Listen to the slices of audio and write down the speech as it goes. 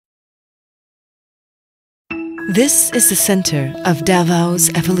This is the center of Davao's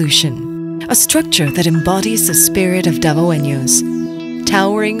evolution, a structure that embodies the spirit of Davaoenos,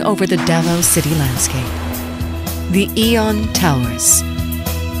 towering over the Davao City landscape. The Aeon Towers.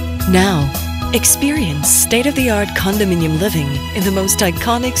 Now, experience state-of-the-art condominium living in the most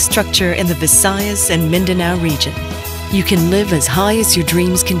iconic structure in the Visayas and Mindanao region. You can live as high as your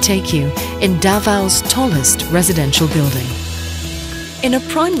dreams can take you in Davao's tallest residential building. In a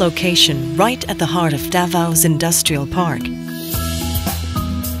prime location right at the heart of Davao's industrial park,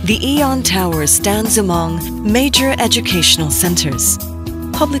 the Aeon Tower stands among major educational centers,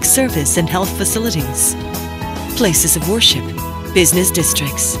 public service and health facilities, places of worship, business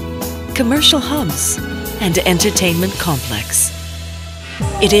districts, commercial hubs, and entertainment complex.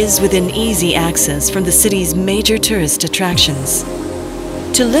 It is within easy access from the city's major tourist attractions.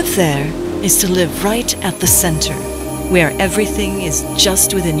 To live there is to live right at the center, where everything is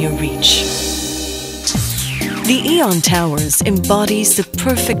just within your reach. The Aeon Towers embodies the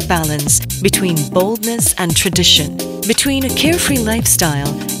perfect balance between boldness and tradition, between a carefree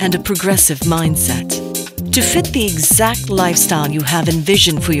lifestyle and a progressive mindset. To fit the exact lifestyle you have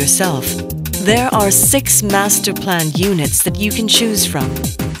envisioned for yourself, there are 6 master planned units that you can choose from.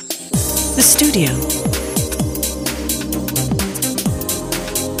 The studio,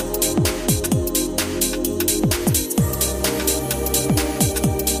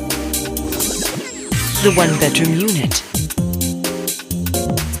 the 1-bedroom unit,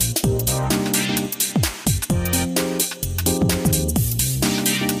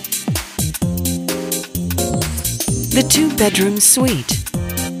 the 2-bedroom suite,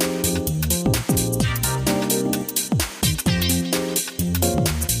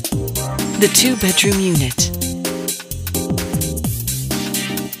 the 2-bedroom unit,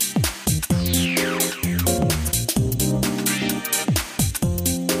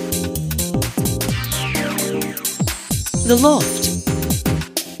 the loft,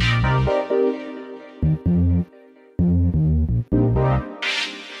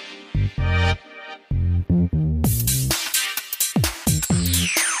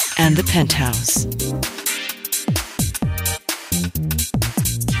 and the penthouse.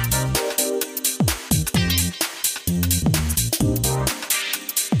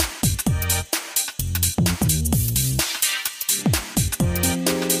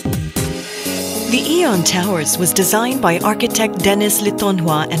 The Aeon Towers was designed by architect Dennis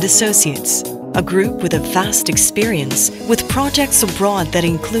Litonhua and Associates, a group with a vast experience with projects abroad that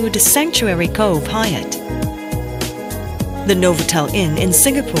include Sanctuary Cove Hyatt, the Novotel Inn in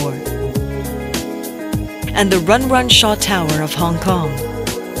Singapore, and the Run Run Shaw Tower of Hong Kong.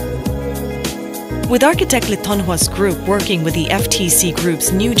 With architect Litonhua's group working with the FTC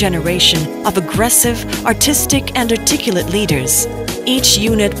Group's new generation of aggressive, artistic, and articulate leaders, each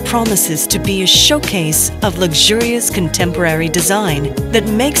unit promises to be a showcase of luxurious contemporary design that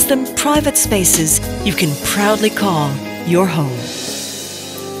makes them private spaces you can proudly call your home.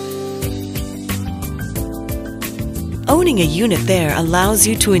 Owning a unit there allows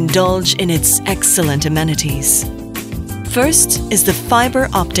you to indulge in its excellent amenities. First is the fiber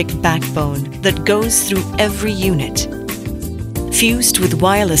optic backbone that goes through every unit. Fused with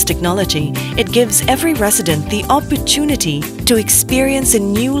wireless technology, it gives every resident the opportunity to experience a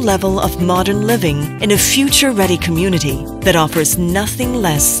new level of modern living in a future-ready community that offers nothing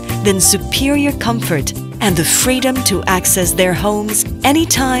less than superior comfort and the freedom to access their homes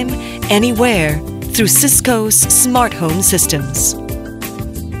anytime, anywhere through Cisco's smart home systems.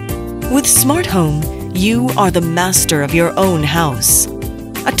 With Smart Home, you are the master of your own house.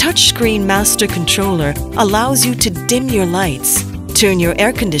 A touchscreen master controller allows you to dim your lights, turn your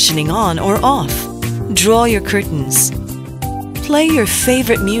air conditioning on or off, draw your curtains, play your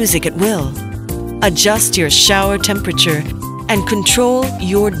favorite music at will, adjust your shower temperature, and control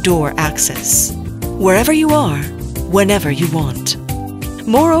your door access, wherever you are, whenever you want.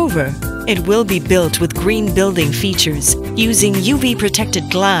 Moreover, it will be built with green building features using UV-protected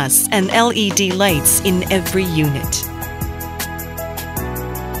glass and LED lights in every unit.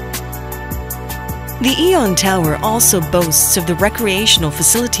 The Aeon Tower also boasts of the recreational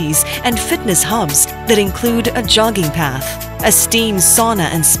facilities and fitness hubs that include a jogging path, a steam sauna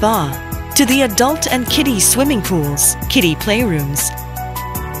and spa, to the adult and kiddie swimming pools, kiddie playrooms,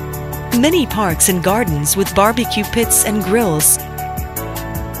 mini parks and gardens with barbecue pits and grills,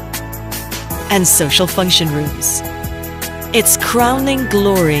 and social function rooms. Its crowning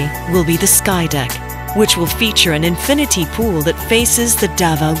glory will be the Sky Deck, which will feature an infinity pool that faces the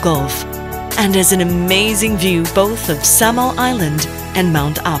Davao Gulf and has an amazing view both of Samal Island and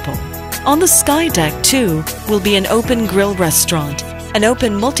Mount Apo. On the Sky Deck, too, will be an open grill restaurant, an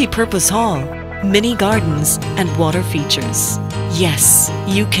open multi-purpose hall, mini gardens, and water features. Yes,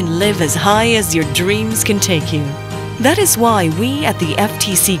 you can live as high as your dreams can take you. That is why we at the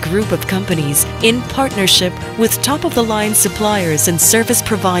FTC Group of Companies, in partnership with top-of-the-line suppliers and service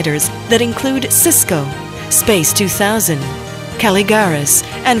providers that include Cisco, Space 2000, Caligaris,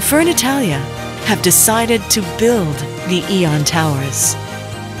 and Fernitalia, have decided to build the Aeon Towers.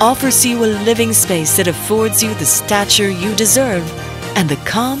 Offers you a living space that affords you the stature you deserve and the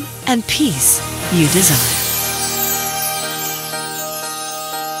calm and peace you desire.